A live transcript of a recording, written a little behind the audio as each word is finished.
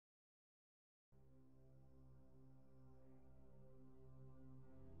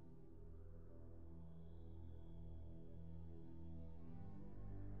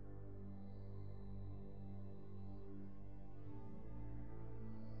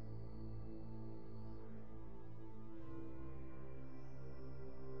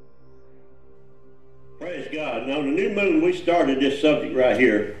God. Now, on the new moon, we started this subject right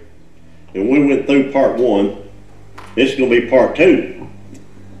here, and we went through part 1. This is going to be part 2.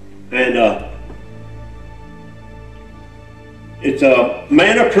 And it's a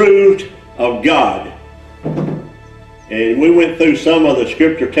man approved of God. And we went through some of the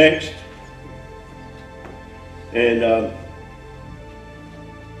scripture text. And,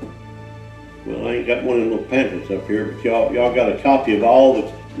 well, I ain't got one of the little pamphlets up here, but y'all got a copy of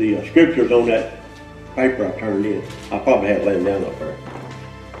all the scriptures on that paper I turned in. I probably have it laying down up there.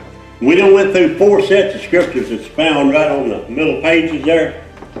 We done went through 4 sets of scriptures that's found right on the middle pages there.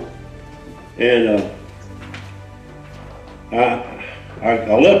 And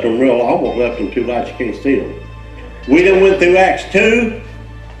I left them I almost left them too light you can't see them. We done went through Acts 2,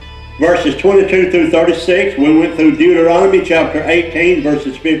 verses 22 through 36. We went through Deuteronomy chapter 18,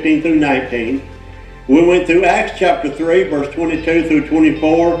 verses 15 through 19. We went through Acts chapter 3, verse 22 through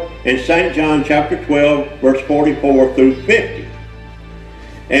 24, and St. John chapter 12, verse 44 through 50.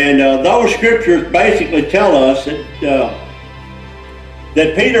 And those scriptures basically tell us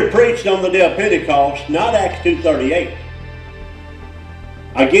that Peter preached on the day of Pentecost, not Acts 2:38.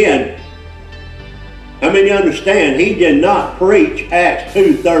 Again, how many understand he did not preach Acts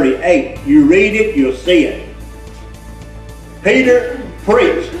 2:38? You read it, you'll see it. Peter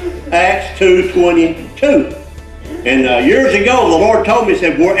preached Acts 2:22. And years ago, the Lord told me, he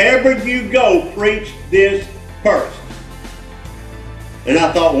said, wherever you go, preach this first. And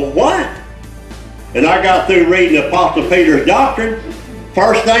I thought, well, what? And I got through reading Apostle Peter's doctrine.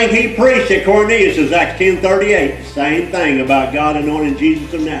 First thing he preached at Cornelius was Acts 10:38. The same thing about God anointing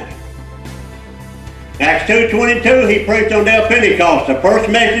Jesus of Nazareth. Acts 2:22, he preached on the day of Pentecost. The first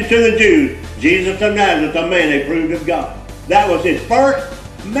message to the Jews, Jesus of Nazareth, a man approved of God. That was his first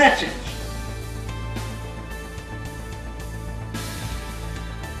message.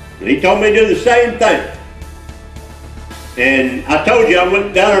 And he told me to do the same thing. And I told you, I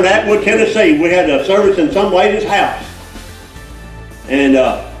went down in Atwood, Tennessee. We had a service in some lady's house. And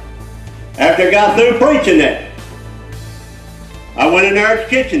after I got through preaching that, I went in there at the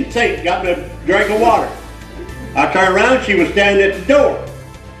kitchen sink, got me a drink of water. I turned around, she was standing at the door.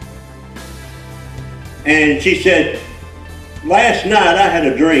 And she said, last night I had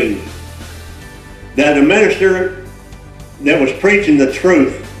a dream that a minister that was preaching the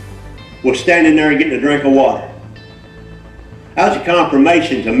truth was standing there and getting a drink of water. That was a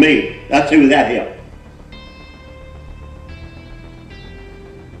confirmation to me. That's who that helped.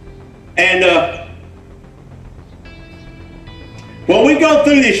 And when we go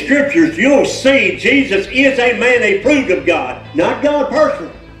through these scriptures, you'll see Jesus is a man approved of God, not God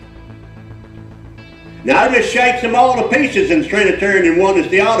personally. Now it just shakes them all to pieces in Trinitarian and oneness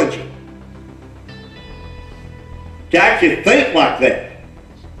theology to actually think like that.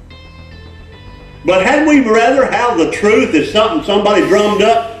 But had we rather have the truth as something somebody drummed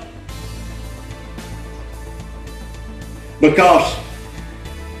up? Because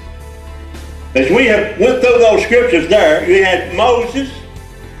as we have went through those scriptures there, you had Moses.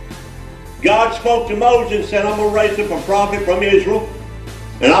 God spoke to Moses and said, I'm going to raise up a prophet from Israel,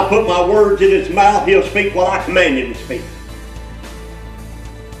 and I'll put my words in his mouth. He'll speak what I command him to speak.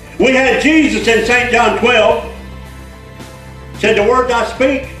 We had Jesus in St. John 12. Said, the words I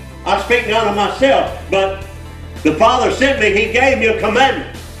speak not of myself, but the Father sent me. He gave me a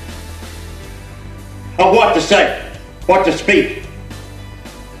commandment of what to say, what to speak.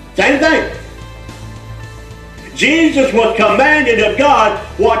 Same thing. Jesus was commanded of God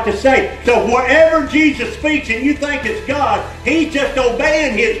what to say. So wherever Jesus speaks and you think it's God, he's just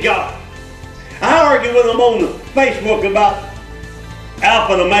obeying his God. I argue with him on Facebook about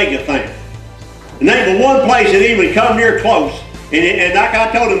Alpha and Omega thing. And ain't but one place that even come near close. And like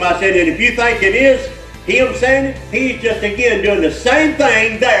I told him, I said, and if you think it is him saying it, he's just again doing the same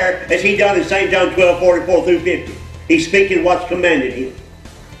thing there as he done in St. John 12:44 through 50. He's speaking what's commanded him.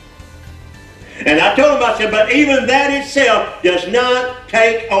 And I told him, I said, but even that itself does not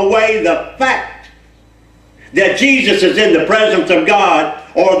take away the fact that Jesus is in the presence of God,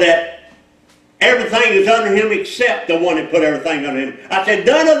 or that everything is under him except the one that put everything under him. I said,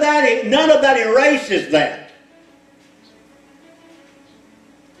 none of that erases that.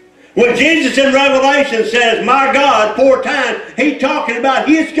 When Jesus in Revelation says, my God, 4 times, he's talking about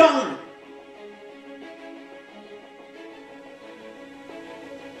his God.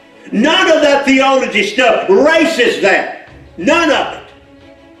 None of that theology stuff erases that. None of it.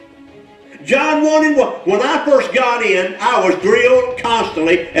 John 1:1. When I first got in, I was drilled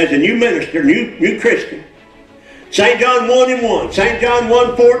constantly as a new minister, new Christian. St. John 1:1, St. John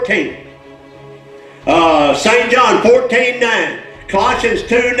 1:14, St. John 14:9, Colossians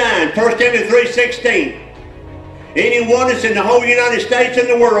 2:9, 1 Timothy 3:16. Anyone that's in the whole United States and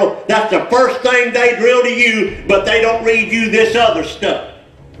the world, that's the first thing they drill to you, but they don't read you this other stuff.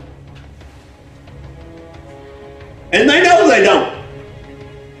 And they know they don't.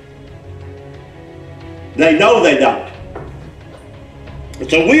 They know they don't. And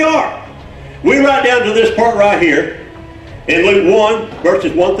so we are. We right down to this part right here. In Luke 1,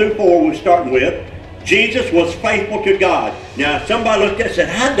 verses 1 through 4, we're starting with. Jesus was faithful to God. Now, somebody looked at it and said,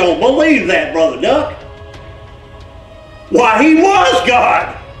 I don't believe that, Brother Duck. Why, he was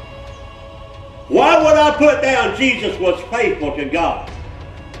God. Why would I put down Jesus was faithful to God?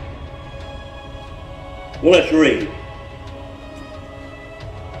 Well, let's read.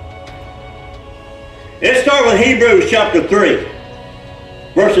 Let's start with Hebrews chapter 3,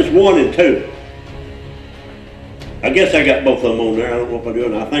 verses 1 and 2. I guess I got both of them on there. I don't know if I do,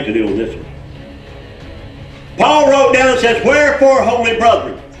 and I think I do on this one. Paul wrote down and says, Wherefore, holy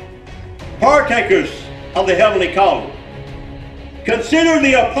brethren, partakers of the heavenly calling, consider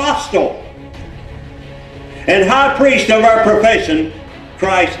the apostle and high priest of our profession,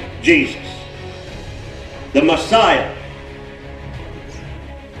 Christ Jesus, the Messiah,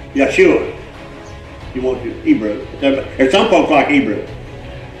 Yeshua. You want to Hebrew. There's some folks like Hebrew.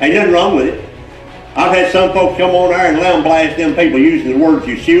 Ain't nothing wrong with it. I've had some folks come on there and lambaste them people using the word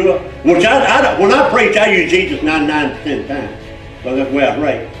Yeshua, which I don't, when I preach, I use Jesus 99% of the time. So that's the way I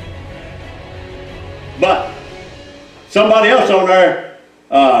pray. But somebody else on there,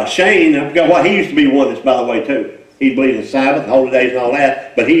 Shane, I forgot what, he used to be one that's, by the way, too. He believes in Sabbath, holy days and all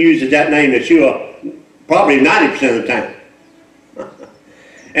that, but he uses that name Yeshua probably 90% of the time.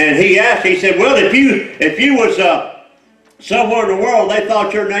 And he asked, he said, well, if you was somewhere in the world, they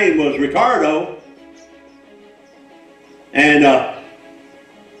thought your name was Ricardo, and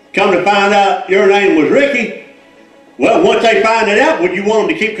come to find out your name was Ricky, well, once they find it out, would you want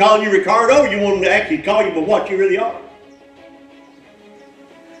them to keep calling you Ricardo, or you want them to actually call you by what you really are?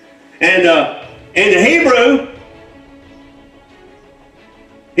 And in the Hebrew,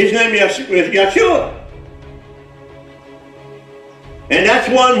 his name is Yeshua. And that's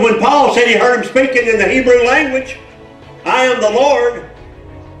one, when Paul said he heard him speaking in the Hebrew language, I am the Lord.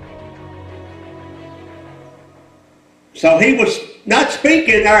 So he was not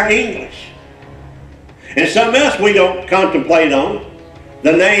speaking our English. And something else we don't contemplate on,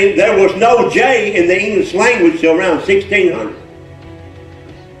 the name, there was no J in the English language till around 1600.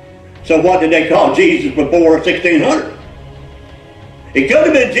 So what did they call Jesus before 1600? It could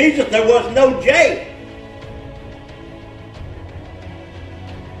have been Jesus, there was no J.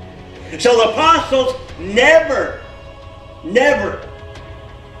 So the apostles never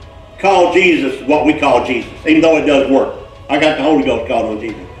called Jesus what we call Jesus, even though it does work. I got the Holy Ghost called on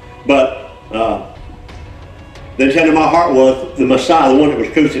Jesus. But the intent of my heart was the Messiah, the one that was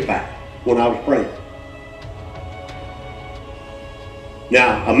crucified when I was praying.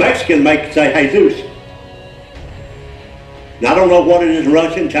 Now, a Mexican may say Jesus. Now, I don't know what it is in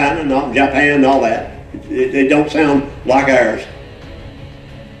Russia, China, not Japan, and all that. It don't sound like ours.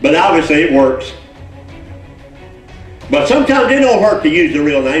 But obviously it works. But sometimes it don't hurt to use the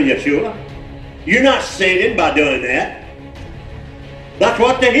real name, Yeshua. You're not sinning by doing that. That's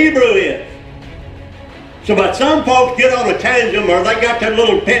what the Hebrew is. So, but some folks get on a tangent, or they got their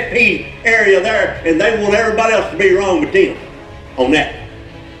little pet peeve area there, and they want everybody else to be wrong with them on that.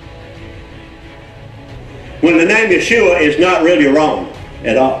 When the name Yeshua is not really wrong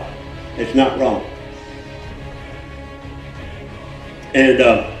at all. It's not wrong. And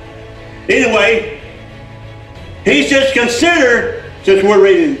anyway, he's just considered, since we're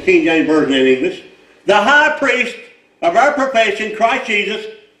reading the King James Version in English, the high priest of our profession, Christ Jesus.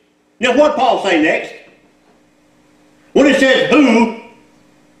 Now what Paul say next? When it says who,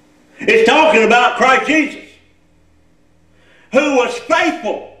 it's talking about Christ Jesus, who was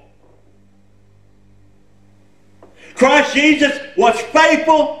faithful. Christ Jesus was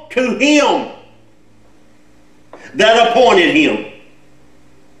faithful to him that appointed him.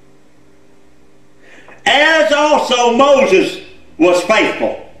 As also Moses was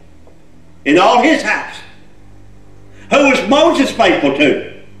faithful in all his house. Who was Moses faithful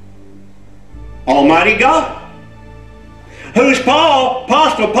to? Almighty God. Who's Paul,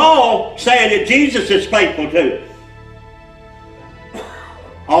 Apostle Paul, saying that Jesus is faithful to?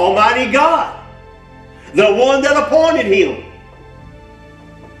 Almighty God. The one that appointed him.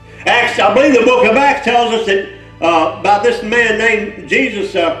 Acts, I believe the book of Acts tells us that about this man named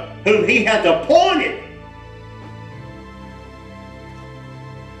Jesus, whom he hath appointed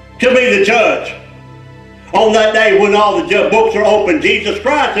to be the judge. On that day when all the books are open, Jesus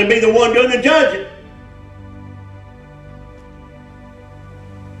Christ will be the one doing the judging.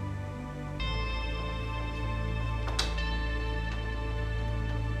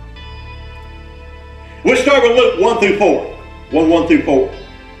 start with Luke 1 through 4. 1 through 4.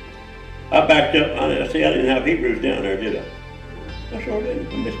 I backed up. I didn't have Hebrews down there, did I? I sure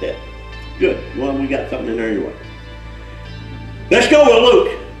didn't. I missed that. Good. Well, we got something in there anyway. Let's go with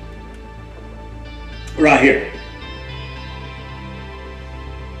Luke. Right here.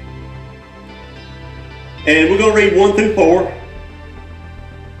 And we're going to read 1 through 4.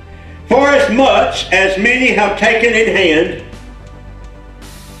 For as much as many have taken in hand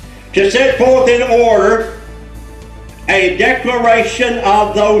to set forth in order a declaration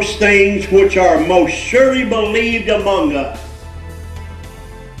of those things which are most surely believed among us.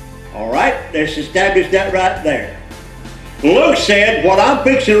 All right, let's establish that right there. Luke said, what I'm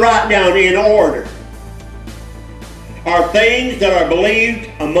fixing to write down in order are things that are believed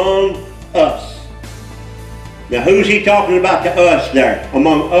among us. Now, who's he talking about to us there?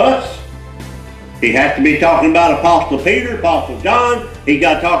 Among us? He has to be talking about Apostle Peter, Apostle John. He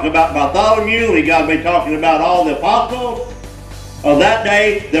got to talk about Bartholomew. He got to be talking about all the apostles of that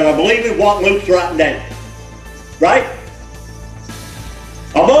day that are believing what Luke's writing down. Right?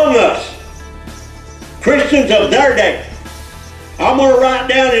 Among us, Christians of their day, I'm going to write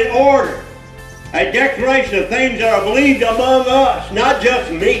down in order a declaration of things that are believed among us, not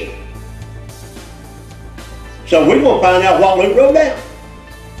just me. So we're going to find out what Luke wrote down.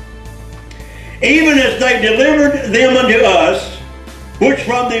 Even as they delivered them unto us, which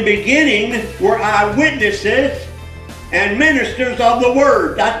from the beginning were eyewitnesses and ministers of the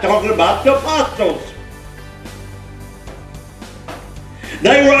word. That's talking about the apostles.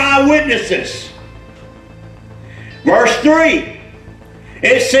 They were eyewitnesses. Verse 3.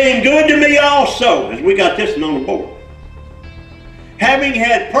 It seemed good to me also, as we got this one on the board, having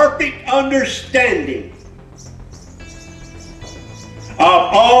had perfect understanding of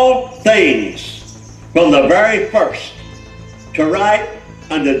all things from the very first, to write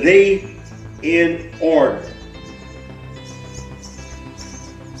unto thee in order.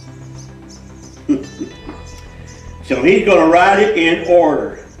 So he's going to write it in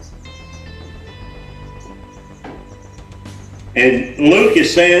order. And Luke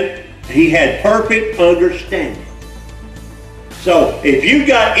is saying he had perfect understanding. So if you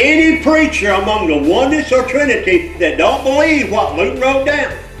got any preacher among the oneness or Trinity that don't believe what Luke wrote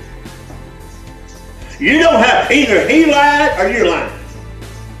down, you don't have, either he lied or you're lying.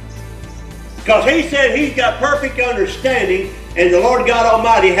 Because he said he's got perfect understanding, and the Lord God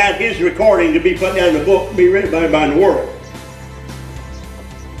Almighty had his recording to be put down in the book, to be written by everybody in the world.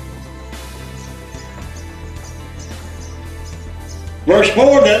 Verse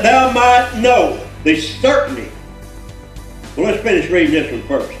 4, that thou might know the certainty. Well, let's finish reading this one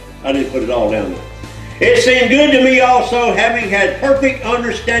first. I didn't put it all down there. It seemed good to me also, having had perfect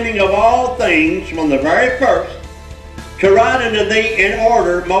understanding of all things from the very first, to write unto thee in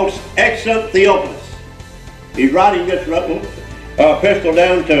order, most excellent Theophilus. He's writing this epistle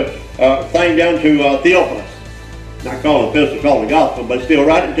down to Theophilus. Not called an epistle, called the gospel, but still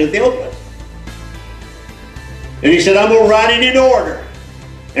writing to Theophilus. And he said, I'm going to write it in order.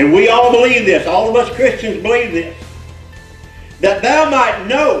 And we all believe this. All of us Christians believe this. That thou might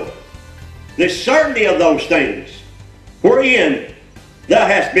know the certainty of those things wherein thou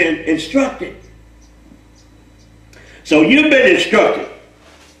hast been instructed. So you've been instructed.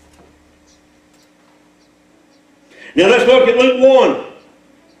 Now let's look at Luke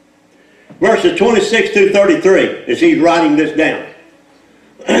 1, verses 26 through 33, as he's writing this down.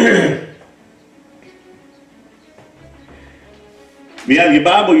 If you have your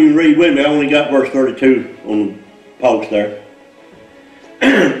Bible, you can read with me. I only got verse 32 on the post there.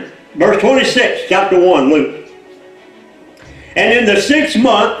 Verse 26, chapter 1, Luke. And in the 6th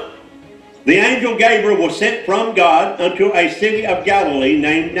month, the angel Gabriel was sent from God unto a city of Galilee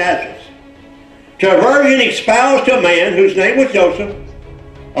named Nazareth, to a virgin espoused to a man whose name was Joseph,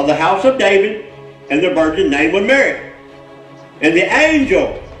 of the house of David, and the virgin's name was Mary. And the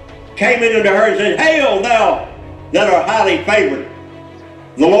angel came in unto her and said, Hail, thou that art highly favored,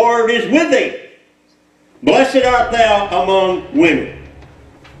 the Lord is with thee. Blessed art thou among women.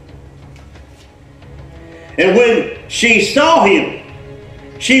 And when she saw him,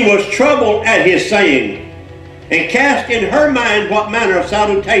 she was troubled at his saying, and cast in her mind what manner of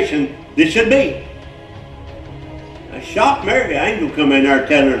salutation this should be. That shocked Mary. The angel come in there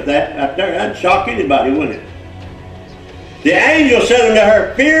telling her that. Out there, that'd shock anybody, wouldn't it? The angel said unto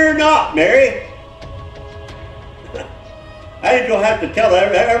her, Fear not, Mary. Angel have to tell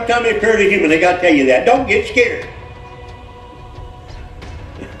her, every time they appear to a human, they got to tell you that. Don't get scared.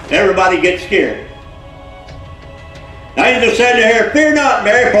 Everybody gets scared. The angel said to her, Fear not,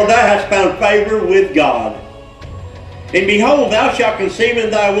 Mary, for thou hast found favor with God. And behold, thou shalt conceive in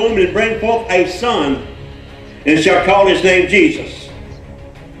thy womb and bring forth a son, and shall call his name Jesus.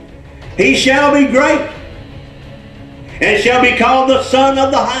 He shall be great, and shall be called the Son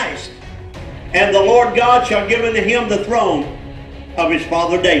of the Highest. And the Lord God shall give unto him the throne of his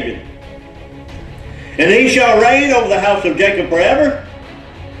father David. And he shall reign over the house of Jacob forever,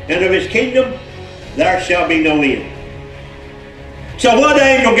 and of his kingdom there shall be no end. So what did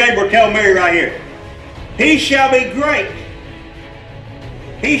angel Gabriel tell Mary right here? He shall be great.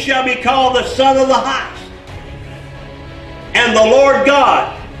 He shall be called the Son of the Highest. And the Lord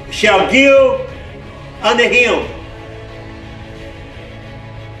God shall give unto him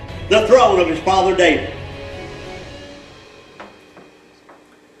the throne of his father David.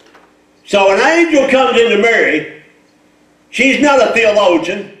 So an angel comes into Mary. She's not a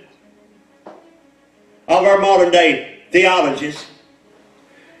theologian of our modern day theologies.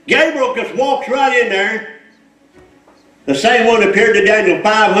 Gabriel just walks right in there. The same one appeared to Daniel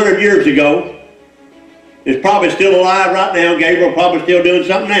 500 years ago is probably still alive right now. Gabriel probably still doing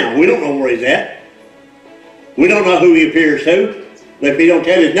something now. We don't know where he's at. We don't know who he appears to, if he don't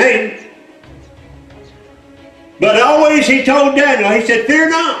tell his name. But always he told Daniel, he said, fear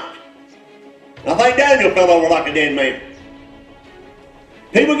not. I think Daniel fell over like a dead man.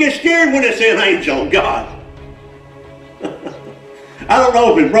 People get scared when they see an angel of God. I don't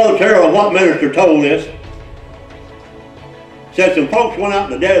know if his brother Terrell or what minister told this. Said some folks went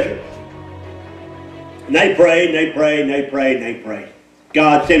out in the desert. And they prayed, and they prayed, and they prayed, and they prayed.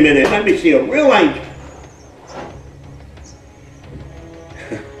 God sent me in there. Let me see a real angel.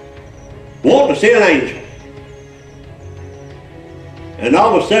 Want to see an angel. And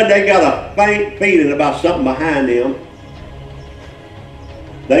all of a sudden they got a faint feeling about something behind them.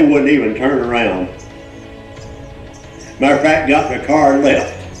 They wouldn't even turn around. Matter of fact, got in the car and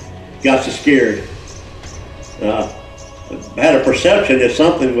left. Got so scared. Had a perception that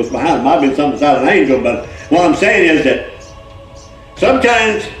something was behind them. Might have been something beside an angel, but what I'm saying is that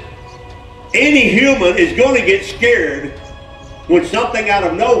sometimes any human is going to get scared when something out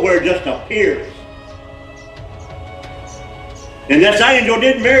of nowhere just appears. And this angel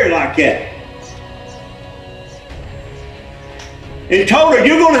didn't marry like that. He told her,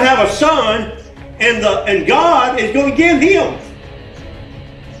 you're going to have a son, and God is going to give him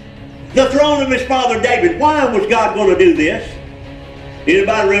the throne of his father David. Why was God going to do this?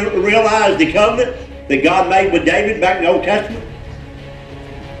 Anybody realize the covenant that God made with David back in the Old Testament?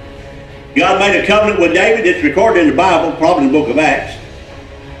 God made a covenant with David. It's recorded in the Bible, probably in the book of Acts.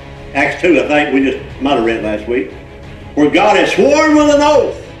 Acts 2, I think. We just might have read last week. Where God has sworn with an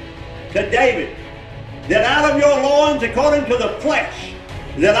oath to David that out of your loins, according to the flesh,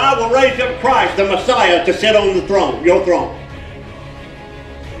 that I will raise up Christ, the Messiah, to sit on the throne, your throne.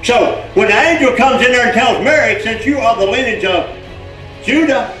 So, when the angel comes in there and tells Mary, since you are the lineage of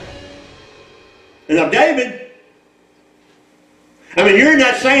Judah and of David, I mean, you're in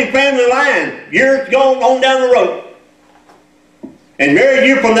that same family line. You're going on down the road. And married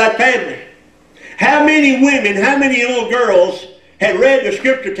you from that family. How many women, how many little girls had read the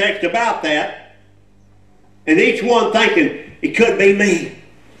scripture text about that, and each one thinking, it could be me?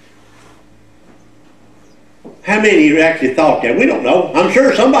 How many actually thought that? We don't know. I'm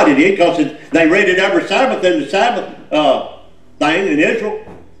sure somebody did, because they read it every Sabbath in the Sabbath thing in Israel.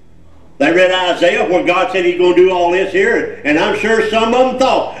 They read Isaiah where God said he's going to do all this here, and I'm sure some of them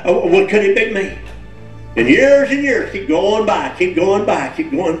thought, oh, well, could it be me? And years keep going by, keep going by,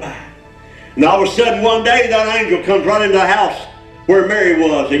 keep going by. And all of a sudden one day that angel comes right into the house where Mary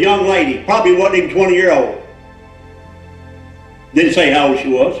was, a young lady, probably wasn't even 20-year-old. Didn't say how old she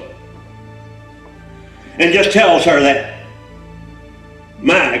was. And just tells her that.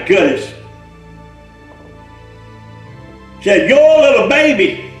 My goodness. Said, your little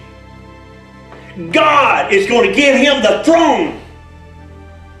baby, God is going to give him the throne.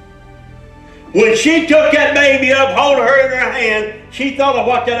 When she took that baby up, holding her in her hand, she thought of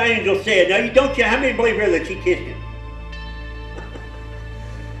what that angel said. Now, how many believe here that she kissed him?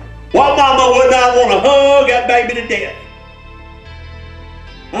 What mama would not want to hug that baby to death?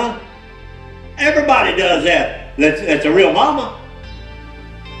 Huh? Everybody does that. That's a real mama.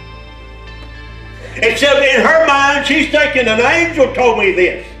 Except in her mind, she's thinking an angel told me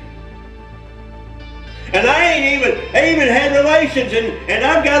this. And I even had relations, and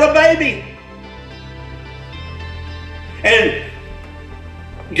I've got a baby. And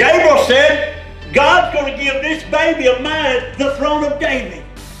Gabriel said, God's going to give this baby of mine the throne of David.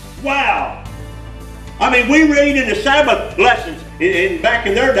 Wow. I mean, we read in the Sabbath lessons, and back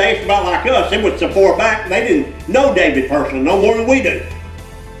in their days, about like us, it was so far back, they didn't know David personally, no more than we do.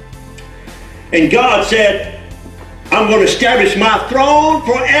 And God said, I'm going to establish my throne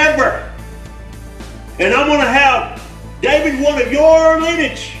forever. And I'm going to have David, one of your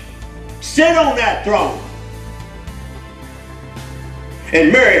lineage, sit on that throne.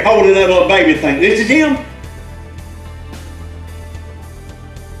 And Mary holding that little baby thing. This is him.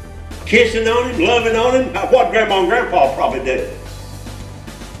 Kissing on him, loving on him. What Grandma and Grandpa probably did.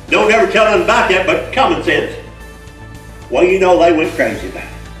 Don't ever tell them about that, but common sense. Well, you know they went crazy about it.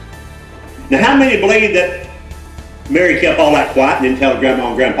 Now, how many believe that Mary kept all that quiet and didn't tell Grandma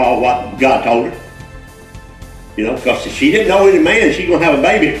and Grandpa what God told her? You know, because she didn't know any man she's going to have a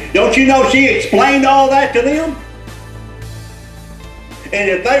baby. Don't you know she explained all that to them? And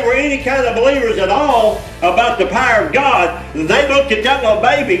if they were any kind of believers at all about the power of God, they looked at that little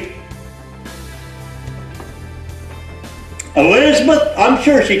baby. Elizabeth, I'm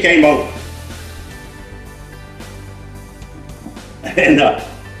sure she came over. And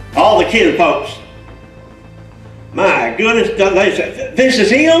all the kid folks, my goodness, they said, this is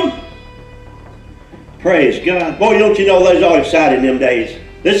him? Praise God. Boy, don't you know they was all excited in them days.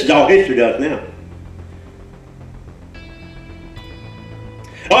 This is all history to us now.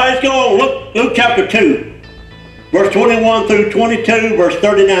 All right, let's go on. Luke chapter 2, verse 21 through 22, verse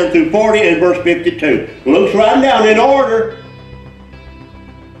 39 through 40, and verse 52. Luke's writing down in order.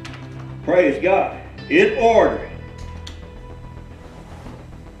 Praise God. In order.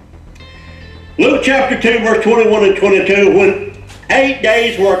 Luke chapter 2, verse 21 and 22. When 8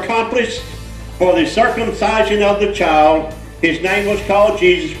 days were accomplished for the circumcision of the child, his name was called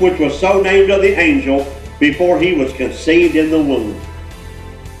Jesus, which was so named of the angel before he was conceived in the womb.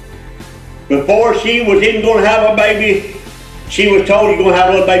 Before she was even going to have a baby, she was told, you're going to have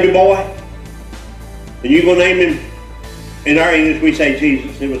a little baby boy. And you're going to name him, in our English we say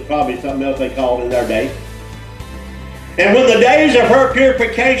Jesus. It was probably something else they called in their day. And when the days of her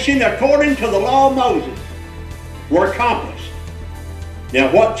purification, according to the law of Moses, were accomplished.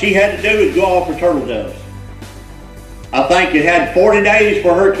 Now what she had to do is go off for turtle doves. I think it had 40 days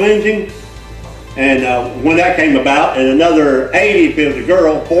for her cleansing. And when that came about, and another 80 if it was a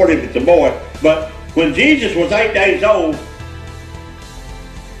girl, 40 if it's a boy. But when Jesus was 8 days old,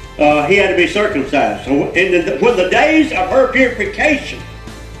 he had to be circumcised. So when the days of her purification,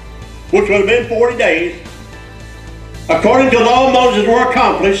 which would have been 40 days, according to the law of Moses were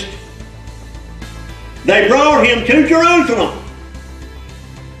accomplished, they brought him to Jerusalem.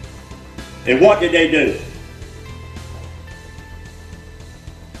 And what did they do?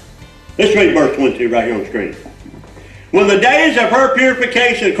 Let's read verse 22 right here on the screen. When the days of her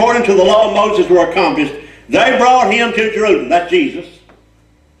purification according to the law of Moses were accomplished, they brought him to Jerusalem. That's Jesus.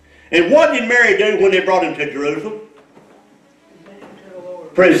 And what did Mary do when they brought him to Jerusalem?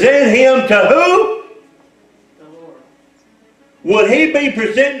 Present him to who? The Lord. Would he be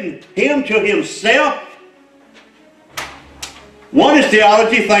presenting him to himself? Oneness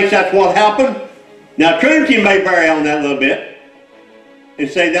theology thinks that's what happened. Now Trinity may vary on that a little bit and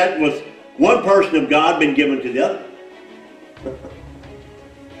say that was one person of God been given to the other.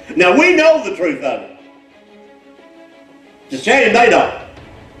 Now we know the truth of it. It's a shame they don't.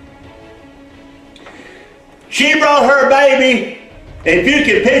 She brought her baby, and if you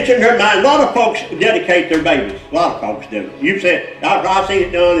can picture in her mind, a lot of folks dedicate their babies. A lot of folks do. You've said, I've seen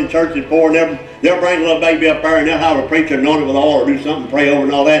it done in churches before, and they'll bring a little baby up there, and they'll have a preacher anoint it with oil or do something, pray over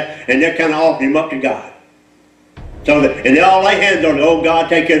and all that, and they'll kind of offer him up to God. So that, and they all lay hands on it. Oh, God,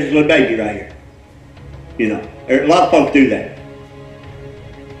 take care of this little baby right here. You know, a lot of folks do that.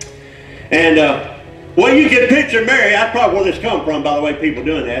 And, well, you can picture Mary. That's probably where this comes from, by the way, people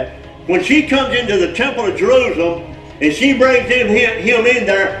doing that. When she comes into the temple of Jerusalem, and she brings him in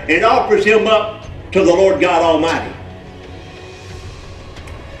there and offers him up to the Lord God Almighty.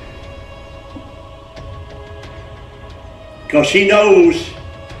 Because she knows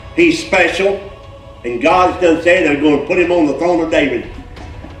he's special, and God's done said they're going to put him on the throne of David.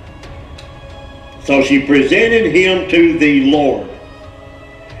 So she presented him to the Lord.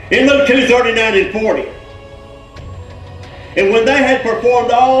 In Luke 2:39 and 40. And when they had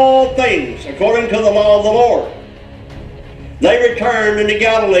performed all things according to the law of the Lord, they returned into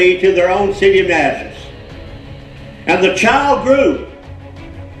Galilee to their own city of Nazareth. And the child grew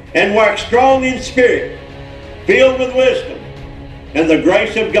and waxed strong in spirit, filled with wisdom, and the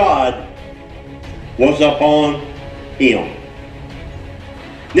grace of God was upon him.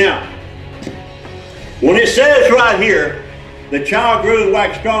 Now, when it says right here, the child grew and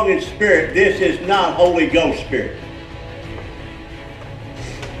waxed strong in spirit, this is not Holy Ghost spirit.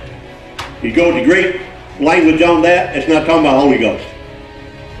 You go to Greek language on that, it's not talking about Holy Ghost.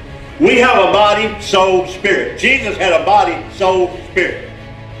 We have a body, soul, spirit. Jesus had a body, soul, spirit.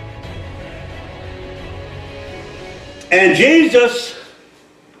 And Jesus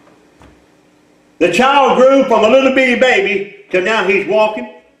The child grew from a little bitty baby to now he's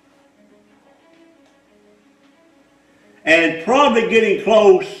walking. And probably getting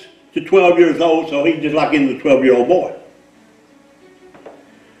close to 12 years old, so he's just like into the 12-year-old boy.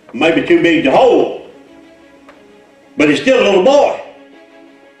 Maybe too big to hold. But he's still a little boy.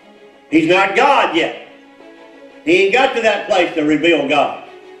 He's not God yet. He ain't got to that place to reveal God.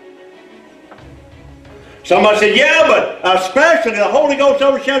 Somebody said, yeah, but especially the Holy Ghost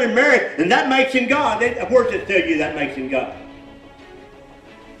overshadowed Mary, and that makes him God. Where does it tell you that makes him God?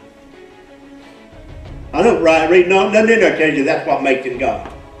 I don't read nothing in there tells you that's what makes him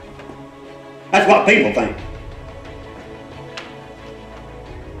God. That's what people think.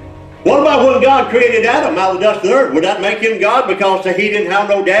 What about when God created Adam out of the dust of the earth? Would that make him God because he didn't have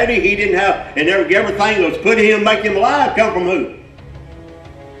no daddy? He didn't have, and everything that was put in him to make him alive come from who?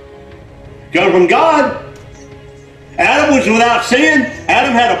 Come from God. Adam was without sin.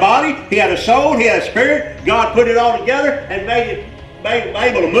 Adam had a body. He had a soul. He had a spirit. God put it all together and made him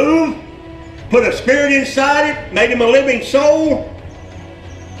able to move. Put a spirit inside it. Made him a living soul.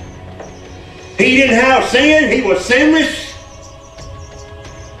 He didn't have sin. He was sinless.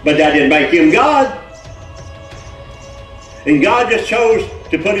 But that didn't make him God. And God just chose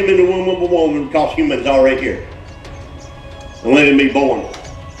to put him in the womb of a woman because humans are already here. And let him be born.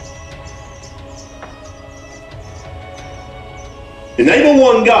 And they don't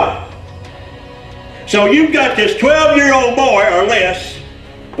want God. So you've got this 12-year-old boy or less,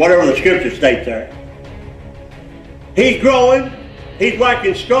 whatever the scripture states there. He's growing. He's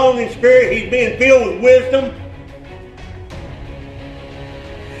waxing strong in spirit. He's being filled with wisdom.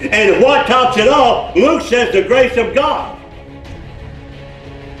 And what tops it all, Luke says the grace of God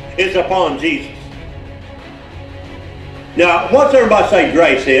is upon Jesus. Now, what's everybody say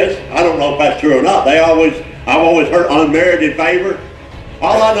grace is? I don't know if that's true or not. I've always heard unmerited favor.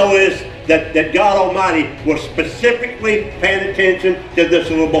 All I know is that God Almighty was specifically paying attention to this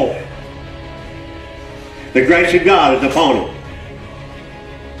little boy. The grace of God is upon him.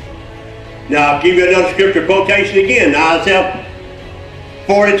 Now, I'll give you another scripture quotation again. Isaiah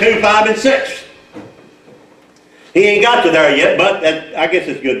 42, 5, and 6. He ain't got to there yet, but I guess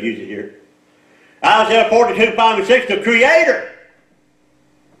it's good to use it here. Isaiah 42, 5, and 6, the Creator,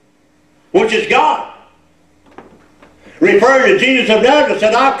 which is God, referring to Jesus of Nazareth,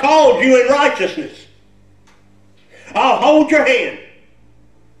 said, I called you in righteousness. I'll hold your hand.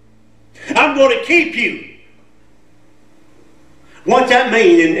 I'm going to keep you. What's that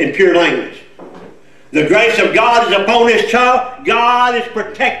mean in pure language? The grace of God is upon his child. God is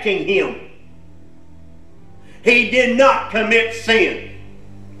protecting him. He did not commit sin.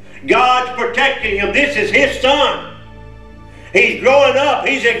 God's protecting him. This is his son. He's growing up.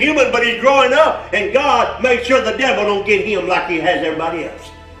 He's a human, but he's growing up. And God makes sure the devil don't get him like he has everybody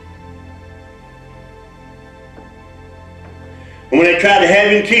else. And when they tried to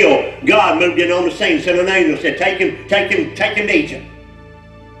have him killed, God moved in on the scene, sent an angel, said, take him to Egypt.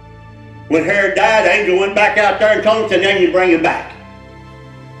 When Herod died, the angel went back out there and told him, said, now you bring him back.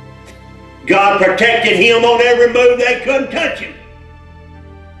 God protected him on every move. They couldn't touch him.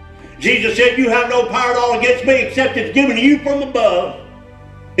 Jesus said, you have no power at all against me except it's given to you from above.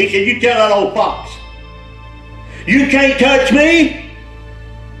 He said, you tell that old fox. You can't touch me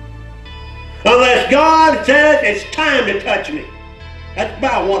unless God says it's time to touch me. That's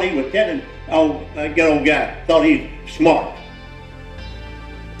about what he was telling that good old guy. Thought he was smart.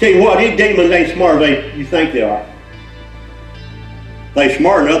 Tell you what, these demons ain't smart as you think they are. If they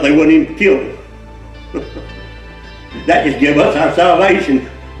smart enough, they wouldn't even kill him. That just give us our salvation.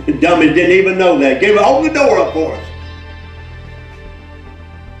 The dummies didn't even know that. Open the door up for us.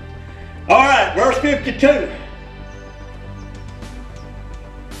 All right, verse 52.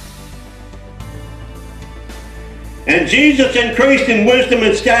 And Jesus increased in wisdom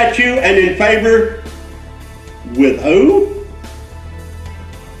and stature and in favor with who?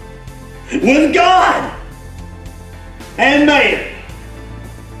 With God and man.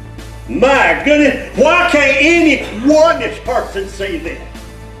 My goodness, why can't any oneness person see this?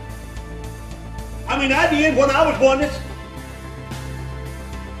 I mean, I did when I was oneness.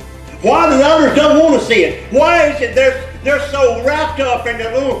 Why do the others don't want to see it? Why is it they're so wrapped up in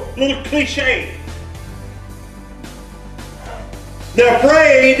their little cliche? They're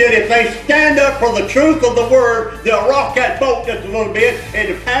afraid that if they stand up for the truth of the word, they'll rock that boat just a little bit,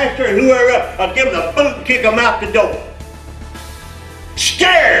 and the pastor and whoever else will give them a boot and kick them out the door.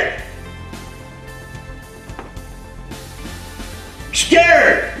 Scared.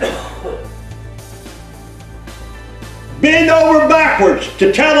 Scared. Bend over backwards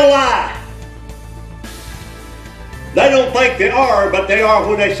to tell a lie. They don't think they are, but they are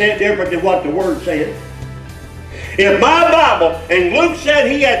when they say it different than what the Word said. If my Bible, and Luke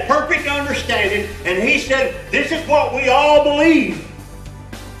said he had perfect understanding, and he said this is what we all believe,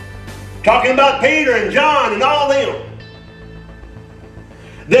 talking about Peter and John and all them,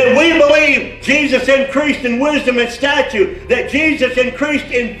 then we believe Jesus increased in wisdom and stature, that Jesus increased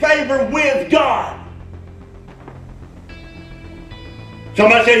in favor with God.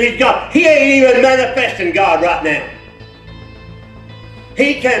 Somebody said he's God. He ain't even manifesting God right now.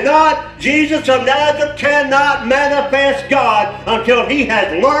 He cannot, Jesus of Nazareth cannot manifest God until he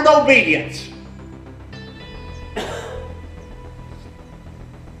has learned obedience.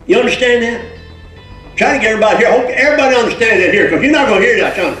 You understand that? I'm trying to get everybody here. I hope everybody understands that here, because you're not going to hear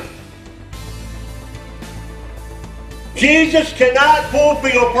that, son. Jesus cannot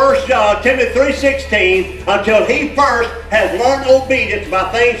fulfill 1 Timothy 3:16 until he first has learned obedience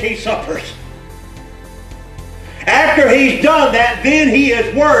by things he suffers. After he's done that, then he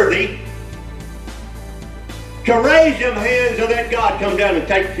is worthy to raise them hands and let God come down and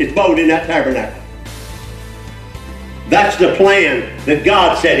take his boat in that tabernacle. That's the plan that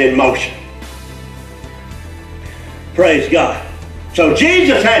God set in motion. Praise God. So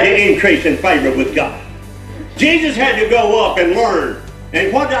Jesus had to increase in favor with God. Jesus had to go up and learn.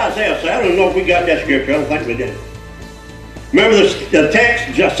 And what did Isaiah say? I don't know if we got that scripture. I don't think we did. Remember the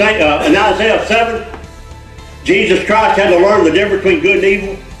text in Isaiah 7? Jesus Christ had to learn the difference between good and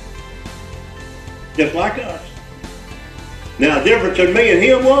evil. Just like us. Now the difference in me and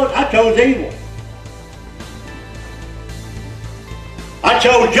him was, I chose evil. I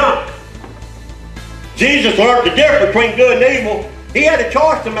chose junk. Jesus learned the difference between good and evil. He had a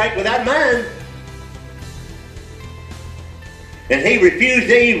choice to make with that mind. And he refused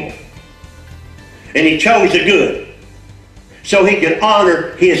the evil. And he chose the good. So he could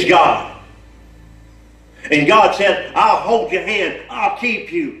honor his God. And God said, I'll hold your hand. I'll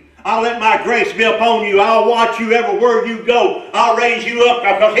keep you. I'll let my grace be upon you. I'll watch you everywhere you go. I'll raise you up,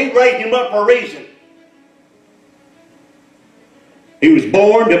 because he raised him up for a reason. He was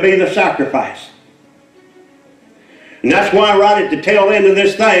born to be the sacrifice. And that's why right at the tail end of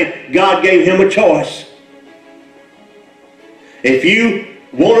this thing, God gave him a choice. If you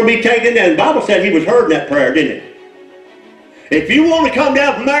want to be taken down, the Bible said he was heard in that prayer, didn't it? If you want to come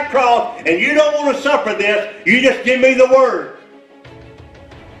down from that cross and you don't want to suffer this, you just give me the word.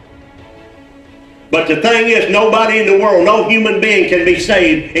 But the thing is, nobody in the world, no human being can be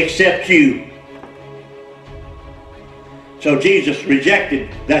saved except you. So Jesus rejected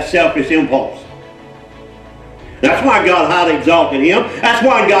that selfish impulse. That's why God highly exalted him. That's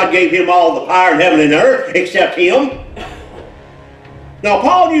why God gave him all the power in heaven and earth except him. Now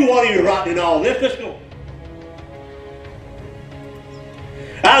Paul knew what he was writing in all this. Let's go.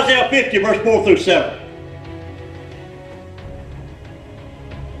 Isaiah 50 verse 4 through 7.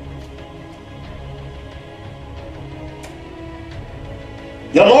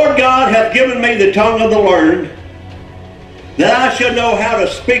 The Lord God hath given me the tongue of the learned, that I should know how to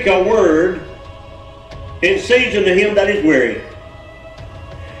speak a word in season to him that is weary.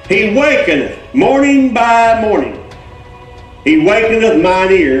 He wakeneth morning by morning. He wakeneth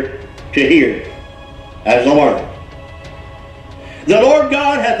mine ear to hear as a learner. The Lord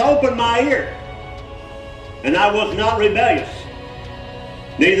God hath opened my ear, and I was not rebellious,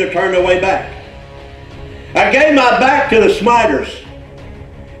 neither turned away back. I gave my back to the smiters,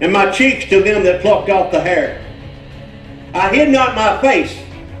 and my cheeks to them that plucked off the hair. I hid not my face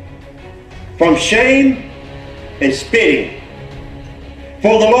from shame and spitting.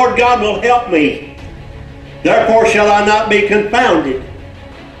 For the Lord God will help me. Therefore shall I not be confounded.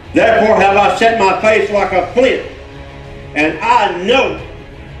 Therefore have I set my face like a flint, and I know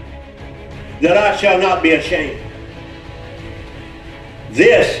that I shall not be ashamed.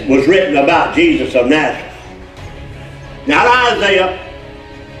 This was written about Jesus of Nazareth. Not Isaiah.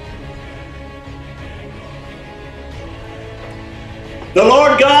 The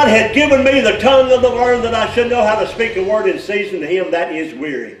Lord God had given me the tongue of the learned, that I should know how to speak a word in season to him that is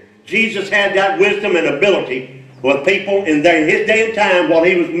weary. Jesus had that wisdom and ability with people in his day and time while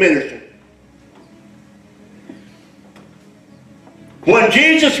he was ministering. When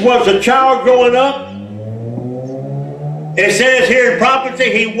Jesus was a child growing up, it says here in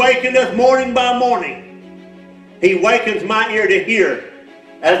prophecy, he wakeneth morning by morning. He wakens my ear to hear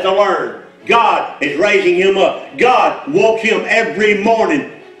as to learn. God is raising him up. God woke him every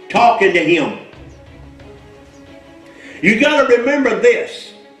morning talking to him. You got to remember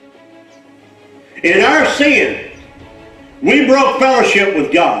this. In our sin, we broke fellowship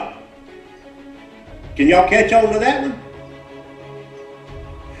with God. Can y'all catch on to that one?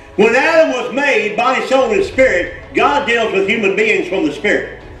 When Adam was made, body, soul, and spirit, God deals with human beings from the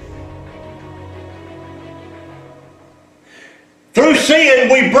Spirit. Through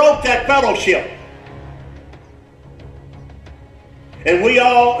sin, we broke that fellowship. And we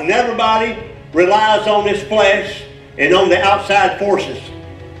all, and everybody, relies on this flesh and on the outside forces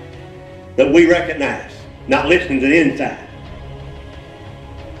that we recognize, not listening to the inside.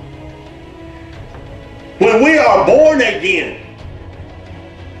 When we are born again,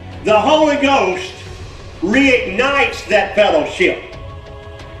 the Holy Ghost reignites that fellowship.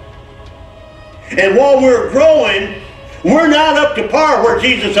 And while we're growing, we're not up to par where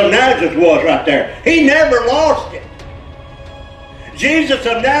Jesus of Nazareth was right there. He never lost it. Jesus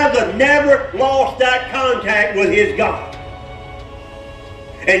of Nazareth never lost that contact with his God.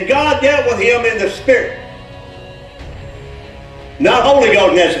 And God dealt with him in the Spirit. Not Holy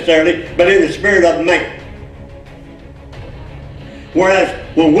Ghost necessarily, but in the spirit of man. Whereas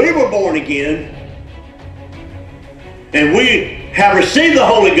when we were born again, and we have received the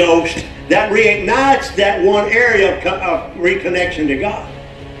Holy Ghost, that reignites that one area of reconnection to God.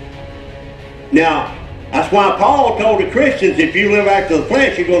 Now, that's why Paul told the Christians, if you live after the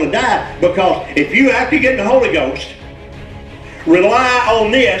flesh, you're going to die. Because if you, after getting the Holy Ghost, rely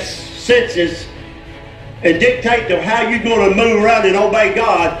on this senses and dictate to how you're going to move around and obey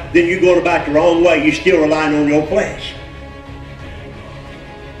God, then you're going about the wrong way. You're still relying on your flesh.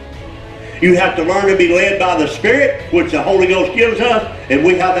 You have to learn to be led by the Spirit, which the Holy Ghost gives us, and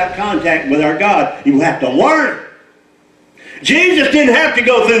we have that contact with our God. You have to learn. Jesus didn't have to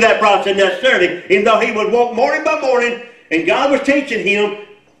go through that process necessarily, even though he would walk morning by morning, and God was teaching him.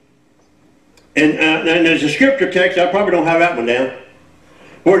 And there's a scripture text, I probably don't have that one down,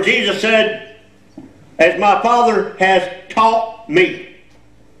 where Jesus said, as my Father has taught me.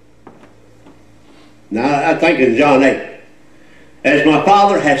 Now, I think in John 8. As my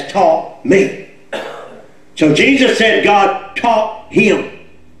Father has taught me. So Jesus said God taught him.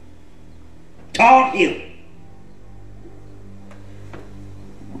 Taught him.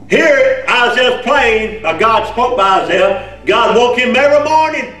 Here Isaiah's praying, God spoke by Isaiah. God woke him every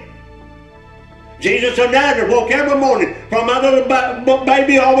morning. Jesus of Nazareth woke every morning from a little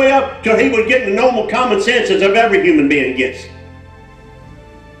baby all the way up till he would get the normal common senses of every human being gets.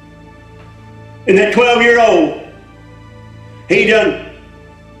 And that 12-year-old, he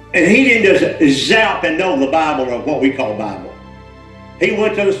didn't just zap and know the Bible, or what we call Bible. He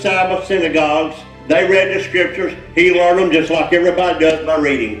went to the Sabbath synagogues. They read the scriptures. He learned them just like everybody does by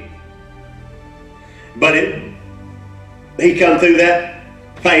reading. But he come through that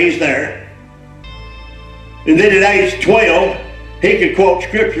phase there. And then at age 12, he could quote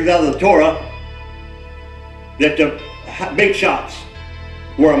scriptures out of the Torah that the big shots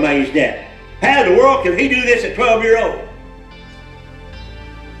were amazed at. How in the world can he do this at 12-year-old?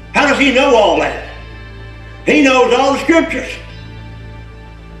 How does he know all that? He knows all the scriptures.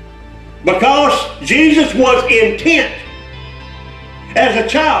 Because Jesus was intent as a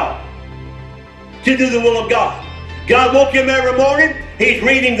child to do the will of God. God woke him every morning. He's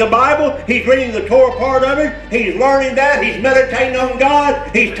reading the Bible. He's reading the Torah part of it. He's learning that. He's meditating on God.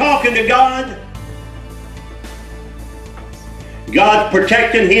 He's talking to God. God's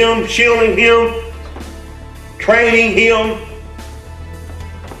protecting him, shielding him, training him.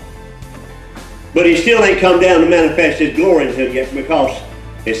 But he still ain't come down to manifest his glory until yet, because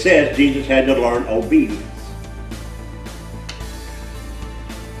it says Jesus had to learn obedience.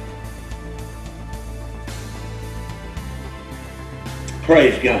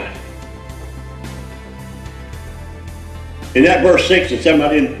 Praise God. In that verse 6 and 7, I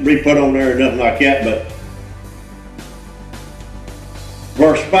didn't re-put on there or nothing like that, but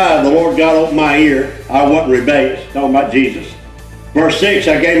verse 5, the Lord God opened my ear. I wasn't rebellious, talking about Jesus. Verse 6,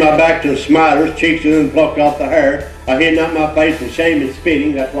 I gave my back to the smiters, cheeks to them plucked off the hair. I hid not my face in shame and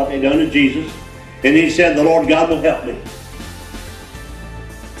spitting. That's what they done to Jesus. And he said, the Lord God will help me.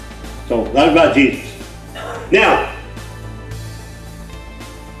 So that's about Jesus. Now,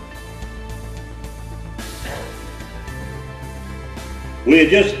 we had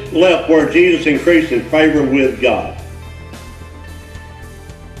just left where Jesus increased in favor with God.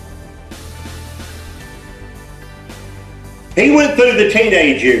 He went through the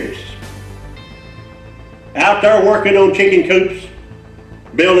teenage years, out there working on chicken coops,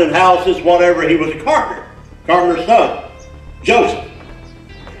 building houses, whatever. He was a carpenter, carpenter's son, Joseph.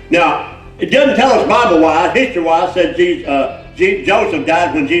 Now, it doesn't tell us Bible-wise, history-wise, said Joseph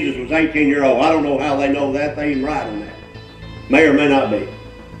died when Jesus was 18 years old. I don't know how they know that. They ain't right on that. May or may not be.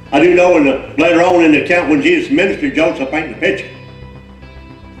 I do know later on in the account when Jesus ministered, Joseph ain't in the picture.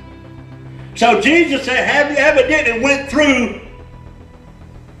 So Jesus evidently went through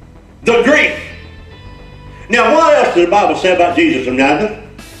the grief. Now, what else does the Bible say about Jesus of Nazareth?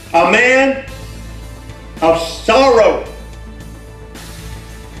 A man of sorrow.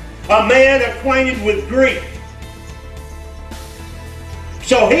 A man acquainted with grief.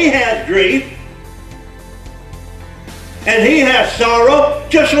 So he has grief. And he has sorrow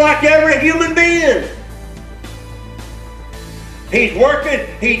just like every human being. He's working.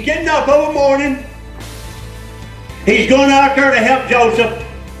 He's getting up over morning. He's going out there to help Joseph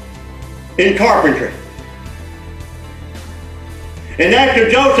in carpentry. And after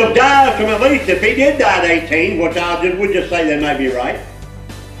Joseph dies, from at least if he did die at 18, which we'll just say that may be right,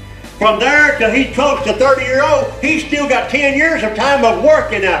 from there till he's close to 30-year-old, he's still got 10 years of time of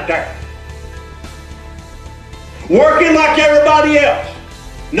working out there. Working like everybody else.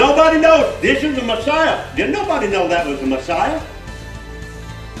 Nobody knows this is the Messiah. Did nobody know that was the Messiah?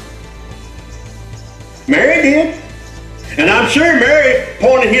 Mary did. And I'm sure Mary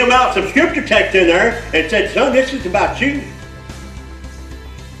pointed him out some scripture text in there and said, son, this is about you.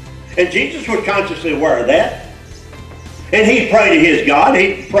 And Jesus was consciously aware of that. And he prayed to his God.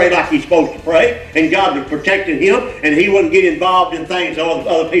 He prayed like he's supposed to pray. And God was protecting him. And he wouldn't get involved in things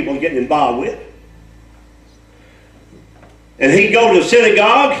other people were getting involved with. And he'd go to the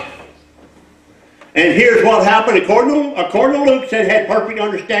synagogue. And here's what happened. According to Luke, said had perfect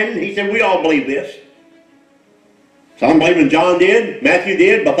understanding. He said, we all believe this. Some believing John did, Matthew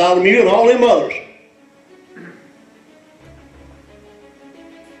did, Bartholomew, and all them others.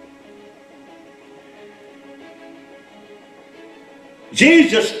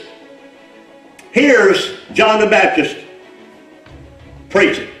 Jesus hears John the Baptist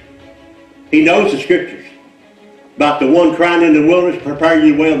preaching. He knows the scriptures about the one crying in the wilderness, prepare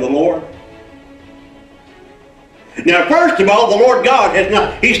ye the way of the Lord. Now, first of all, the Lord God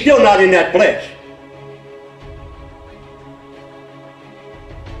he's still not in that flesh.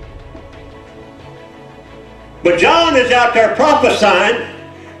 But John is out there prophesying,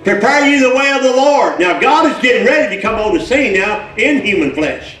 prepare you the way of the Lord. Now God is getting ready to come on the scene now in human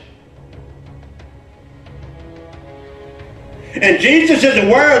flesh. And Jesus is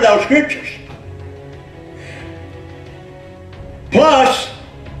aware of those scriptures. Plus,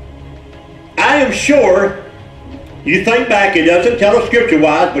 I am sure, you think back, it doesn't tell us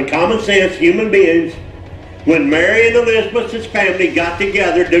scripture-wise, but common sense, human beings, when Mary and Elizabeth's family got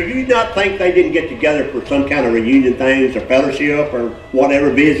together, do you not think they didn't get together for some kind of reunion things or fellowship or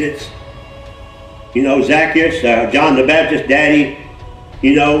whatever visits? You know, Zacchaeus, John the Baptist's daddy,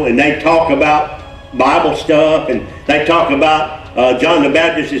 you know, and they talk about Bible stuff, and they talk about John the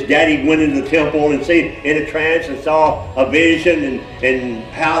Baptist's daddy went into the temple and seen in a trance and saw a vision and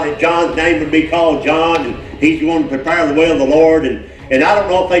how that John's name would be called John, and he's going to prepare the way of the Lord. And I don't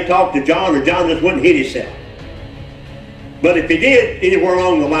know if they talked to John or John just wouldn't hit himself. But if he did, anywhere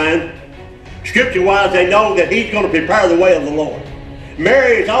along the line, scripture-wise, they know that he's going to prepare the way of the Lord.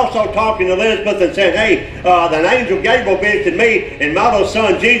 Mary is also talking to Elizabeth and saying, hey, the angel Gabriel visited me, and my little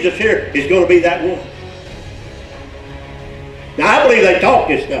son Jesus here is going to be that one. Now, I believe they talked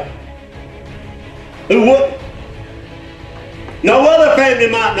this stuff. Who wouldn't? No other family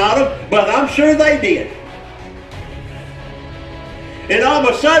might not have, but I'm sure they did. And all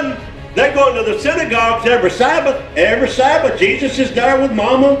of a sudden, they're going to the synagogues every Sabbath. Every Sabbath, Jesus is there with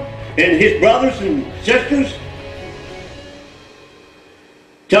Mama and his brothers and sisters.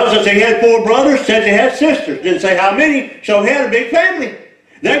 Tells us he had 4 brothers, says he had sisters. Didn't say how many, so he had a big family.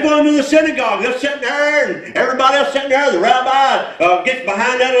 They're going to the synagogue. They're sitting there, and everybody else sitting there. The rabbi gets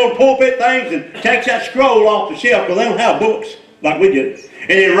behind that little pulpit things and takes that scroll off the shelf, because they don't have books like we do. And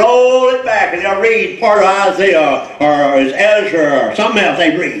they roll it back, and they'll read part of Isaiah or Ezra or something else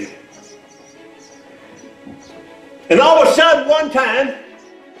they read. And all of a sudden, one time,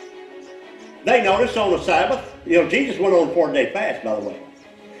 they noticed on the Sabbath, you know, Jesus went on a 40-day fast, by the way.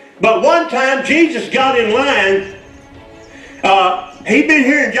 But one time, Jesus got in line. He'd been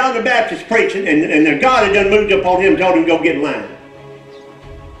hearing John the Baptist preaching, and God had done moved upon him and told him to go get in line.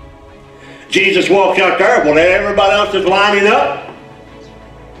 Jesus walks out there while everybody else is lining up.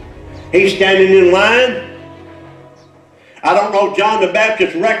 He's standing in line. I don't know if John the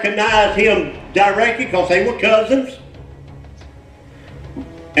Baptist recognized him directly because they were cousins.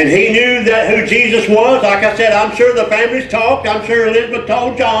 And he knew that who Jesus was. Like I said, I'm sure the families talked. I'm sure Elizabeth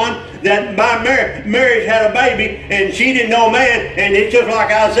told John that by Mary's had a baby and she didn't know a man. And it's just like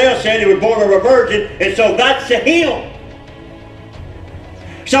Isaiah said, he was born of a virgin. And so that's to him.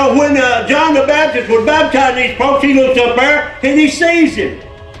 So when John the Baptist was baptizing these folks, he looks up there and he sees him.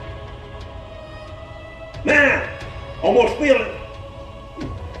 Man, almost feel it.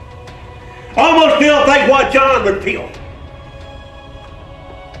 Almost feel like what John would feel.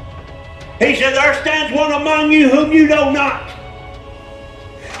 He said, there stands one among you whom you know not.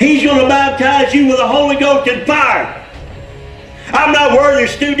 He's going to baptize you with the Holy Ghost and fire. I'm not worthy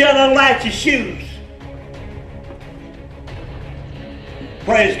to stoop down and latch his shoes.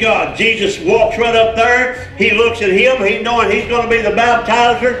 Praise God. Jesus walks right up there. He looks at him. He knowing he's going to be the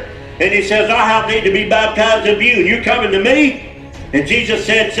baptizer. And he says, I have need to be baptized of you. You're coming to me? And Jesus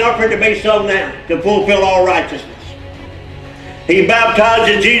said, suffer to be so now, to fulfill all righteousness. He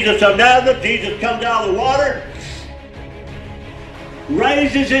baptizes Jesus of Nazareth. Jesus comes out of the water,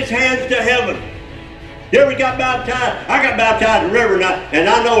 raises his hands to heaven. You ever got baptized? I got baptized in the river, and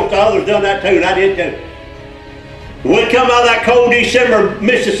I know the others done that too, and I did too. When we come out of that cold December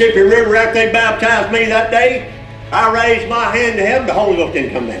Mississippi River after they baptized me that day, I raised my hand to heaven, the Holy Ghost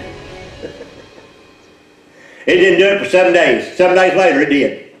didn't come down. It didn't do it for 7 days. 7 days later it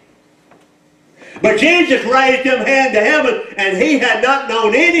did. But Jesus raised him hand to heaven, and he had not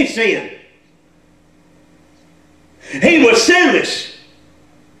known any sin. He was sinless.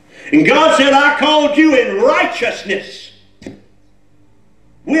 And God said, I called you in righteousness.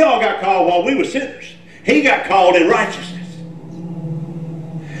 We all got called while we were sinners. He got called in righteousness.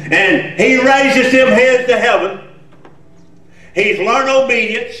 And he raises them hands to heaven. He's learned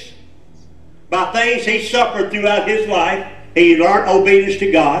obedience by things he suffered throughout his life. He learned obedience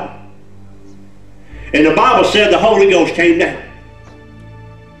to God. And the Bible said the Holy Ghost came down.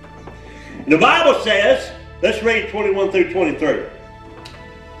 And the Bible says, let's read 21 through 23.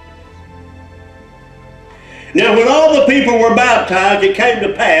 Now when all the people were baptized, it came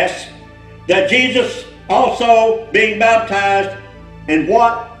to pass that Jesus also being baptized, and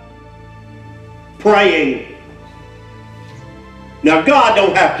what? Praying. Now God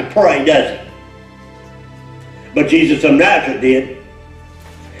don't have to pray, does he? But Jesus of Nazareth did.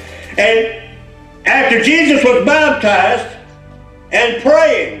 And after Jesus was baptized and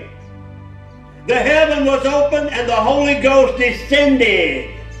praying, the heaven was opened and the Holy Ghost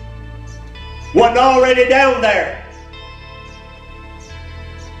descended. Wasn't already down there.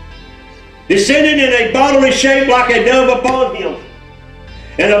 Descended in a bodily shape like a dove upon him.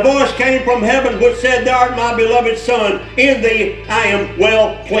 And a voice came from heaven which said, Thou art my beloved Son, in thee I am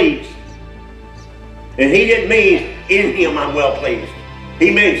well pleased. And he didn't mean, in him I'm well pleased. He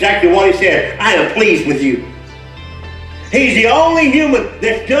meant exactly what he said. I am pleased with you. He's the only human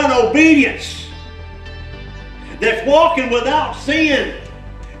that's done obedience, that's walking without sin,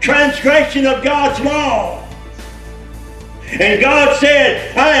 transgression of God's law. And God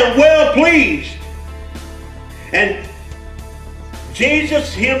said, I am well pleased. And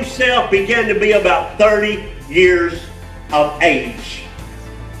Jesus himself began to be about 30 years of age.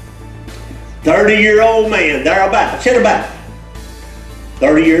 30-year-old man, thereabouts, hit about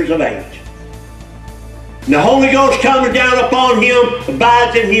 30 years of age. And the Holy Ghost comes down upon him,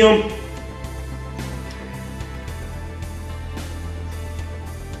 abides in him.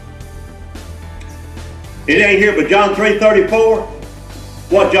 It ain't here, but John 3:34.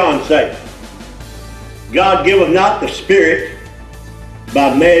 What John say? God giveth not the Spirit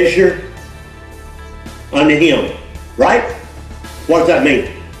by measure unto him. Right? What does that mean?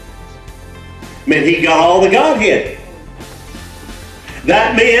 It meant he got all the Godhead.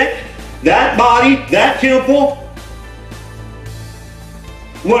 That meant that body, that temple,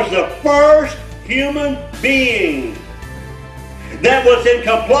 was the first human being that was in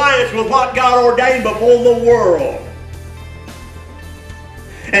compliance with what God ordained before the world.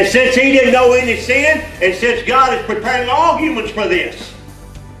 And since he didn't know any sin, and since God is preparing all humans for this,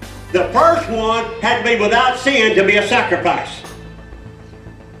 the first one had to be without sin to be a sacrifice.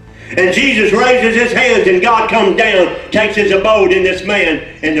 And Jesus raises his hands and God comes down, takes his abode in this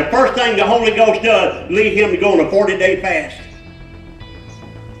man. And the first thing the Holy Ghost does, lead him to go on a 40-day fast.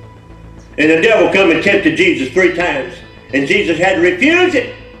 And the devil come and tempted Jesus 3 times. And Jesus had to refuse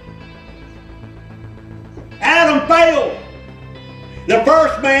it. Adam failed. The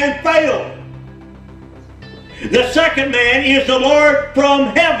first man failed. The second man is the Lord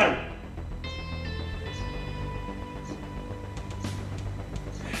from heaven.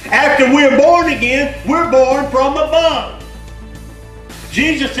 After we're born again, we're born from above.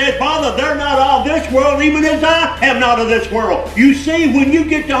 Jesus said, Father, they're not of this world, even as I am not of this world. You see, when you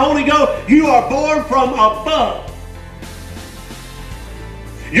get the Holy Ghost, you are born from above.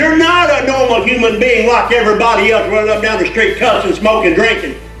 You're not a normal human being like everybody else running up down the street cussing, smoking,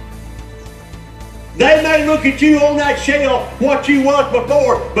 drinking. They may look at you on that shelf what you was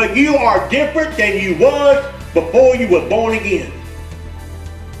before, but you are different than you was before you were born again.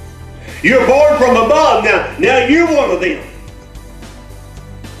 You're born from above now. Now you're one of them.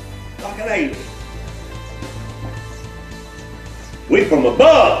 Like an angel. We from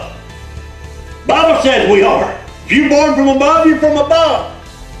above. Bible says we are. If you're born from above, you're from above.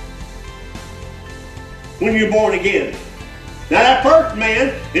 When you're born again. Now that first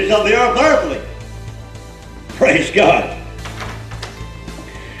man is of the earth earthly. Praise God.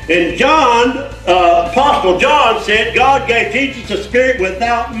 And John, Apostle John said God gave Jesus a spirit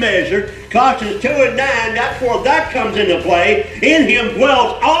without measure. Colossians 2:9, that's where that comes into play. In him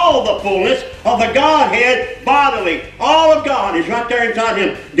dwells all the fullness of the Godhead bodily. All of God is right there inside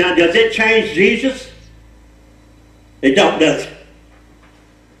him. Now, does it change Jesus? It don't, does it?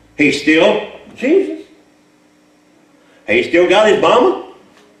 He's still Jesus. He's still got his mama.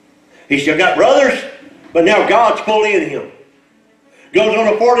 He's still got brothers. But now God's fully in him. Goes on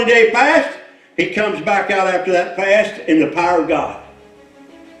a 40-day fast. He comes back out after that fast in the power of God.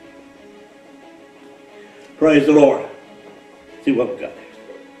 Praise the Lord. See what we've got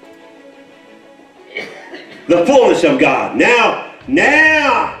next. The fullness of God. Now,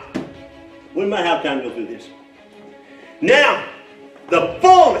 we might have time to go through this. Now, the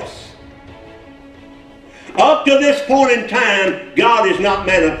fullness. Up to this point in time, God is not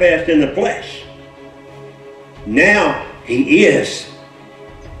manifest in the flesh. Now, he is.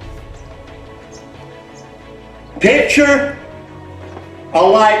 Picture a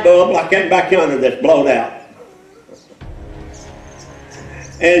light bulb like that back yonder that's blown out.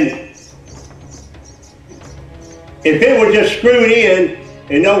 And if it was just screwed in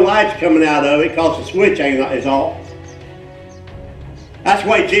and no light's coming out of it because the switch is off. That's the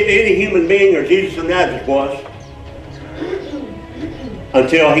way any human being or Jesus of Nazareth was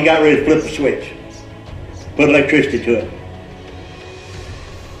until he got ready to flip the switch. Put electricity to it.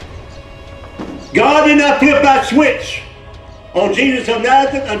 God did not flip that switch on Jesus of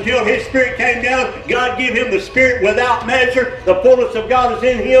Nazareth until his spirit came down. God gave him the spirit without measure. The fullness of God is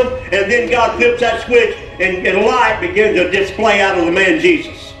in him. And then God flips that switch and light begins to display out of the man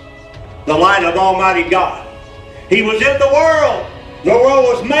Jesus. The light of Almighty God. He was in the world. The world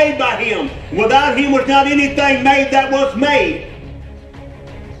was made by him. Without him was not anything made that was made.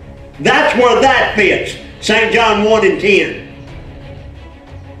 That's where that fits. St. John 1:10.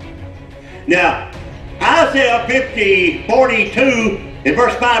 Now, Isaiah 42 in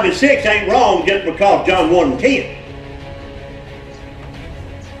verse 5 and 6 ain't wrong just because John 1:10.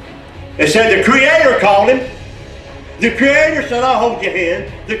 It said the Creator called him. The Creator said, I'll hold your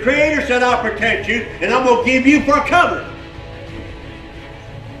hand. The Creator said, I'll protect you, and I'm going to give you for a covenant.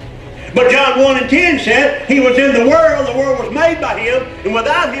 But John 1:10 said, he was in the world was made by him, and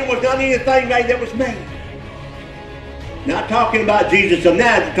without him was not anything made that was made. Not talking about Jesus of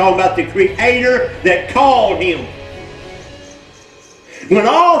Nazareth, talking about the Creator that called him. When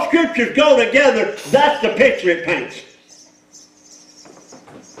all scriptures go together, that's the picture it paints.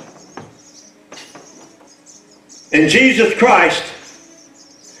 And Jesus Christ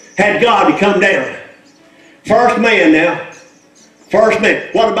had God to come down. First man now. First man.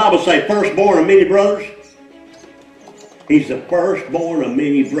 What did the Bible say? Firstborn of many brothers? He's the firstborn of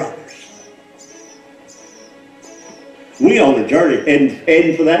many brothers. We on a journey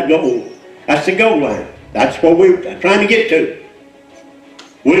heading for that goal. That's the goal line. That's what we're trying to get to.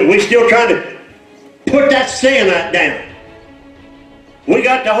 We're still trying to put that sin right down. We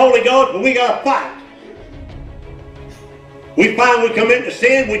got the Holy Ghost, but we got to fight. We find we commit to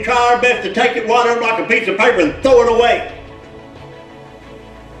sin, we try our best to take it right up like a piece of paper and throw it away.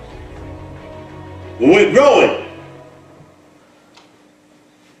 We're growing.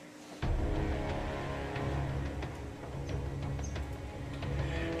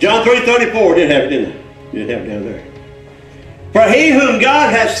 John 3:34 did have it, didn't it? Did have it down there. For he whom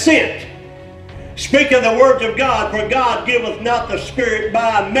God has sent speaketh the words of God, for God giveth not the Spirit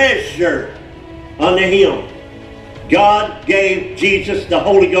by measure unto him. God gave Jesus the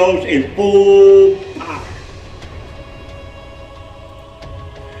Holy Ghost in full power.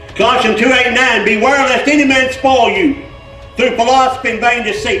 Colossians 2:8-9, beware lest any man spoil you through philosophy and vain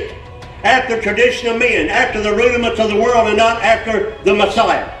deceit, after tradition of men, after the rudiments of the world, and not after the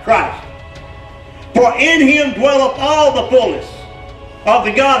Messiah, Christ. For in him dwelleth all the fullness of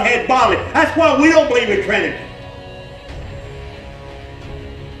the Godhead bodily. That's why we don't believe in Trinity.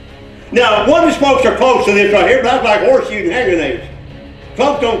 Now, oneness folks are close to this right here, but that's like horseshoe and hand grenades.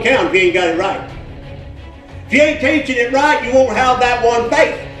 Close don't count if you ain't got it right. If you ain't teaching it right, you won't have that one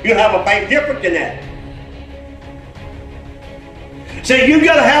faith. You'll have a faith different than that. See, you've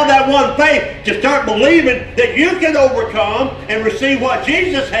got to have that one faith to start believing that you can overcome and receive what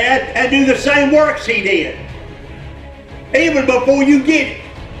Jesus had and do the same works he did. Even before you get it.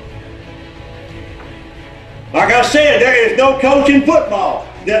 Like I said, there is no coach in football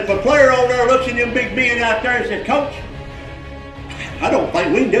that if a player over there looks at them big men out there and says, Coach, I don't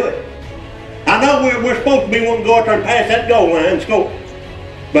think we can do it. I know we're supposed to be wanting to go out there and pass that goal line and score.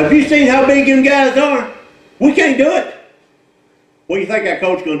 But have you seen how big them guys are? We can't do it. What do you think that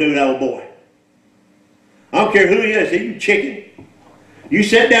coach going to do to that old boy? I don't care who he is. You chicken. You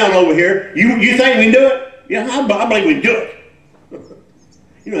sit down over here. You think we can do it? Yeah, I believe we can do it.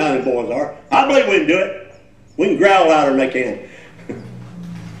 You know how the boys are. I believe we can do it. We can growl louder than they can.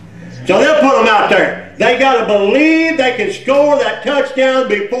 So they'll put them out there. They got to believe they can score that touchdown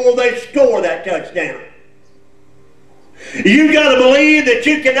before they score that touchdown. You got to believe that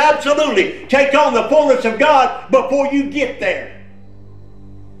you can absolutely take on the fullness of God before you get there.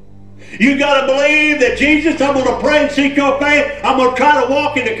 You got to believe that Jesus, I'm going to pray and seek your faith. I'm going to try to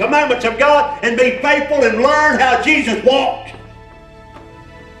walk in the commandments of God and be faithful and learn how Jesus walked.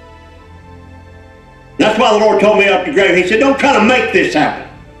 That's why the Lord told me up the grave. He said, don't try to make this happen.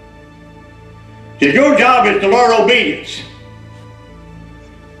 He said, your job is to learn obedience.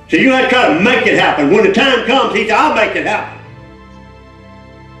 So you have to try to make it happen. When the time comes, he said, I'll make it happen.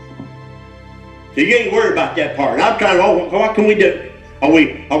 So you ain't worried about that part. And I'm trying to, oh, what can we do? Are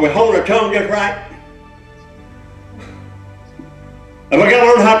we holding our tongue just right? Have I got to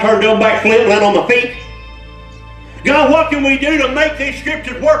learn how to turn a double back flip and land on my feet? God, what can we do to make these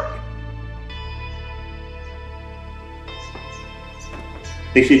scriptures work?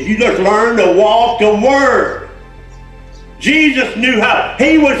 He said, you just learn to walk the Word. Jesus knew how.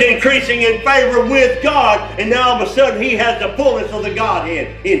 He was increasing in favor with God, and now all of a sudden he has the fullness of the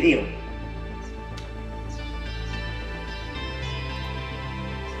Godhead in him.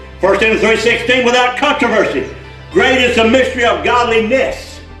 1 Timothy 3:16, without controversy, great is the mystery of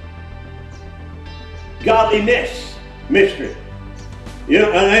godliness. Godliness. Mystery. You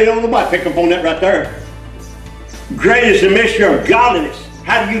know, and I don't know why I pick up on that right there. Great is the mystery of godliness.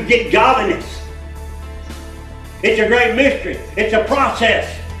 How do you get godliness? It's a great mystery. It's a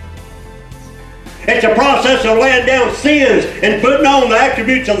process. It's a process of laying down sins and putting on the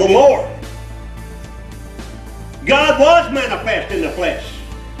attributes of the Lord. God was manifest in the flesh.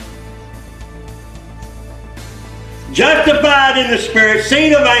 Justified in the Spirit,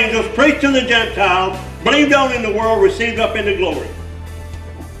 seen of angels, preached to the Gentiles, believed on in the world, received up into glory.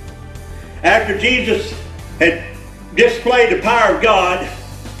 After Jesus had displayed the power of God,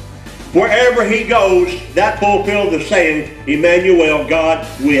 wherever he goes, that fulfills the saying, Emmanuel, God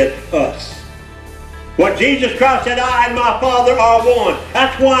with us. What Jesus Christ said, I and my Father are one.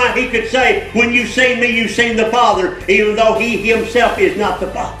 That's why he could say, when you've seen me, you've seen the Father, even though he himself is not the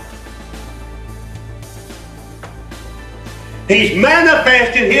Father. He's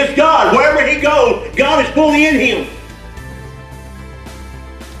manifesting his God. Wherever he goes, God is fully in him.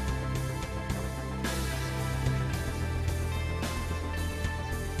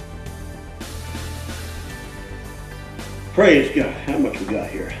 Praise God. How much we got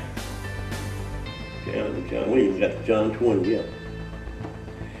here? John, we even got to John 20 yet.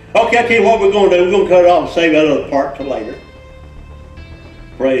 Okay, I tell you what we're going to do. We're going to cut it off and save that other part till later.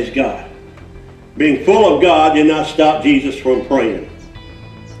 Praise God. Being full of God did not stop Jesus from praying.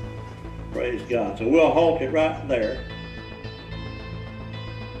 Praise God. So we'll halt it right there.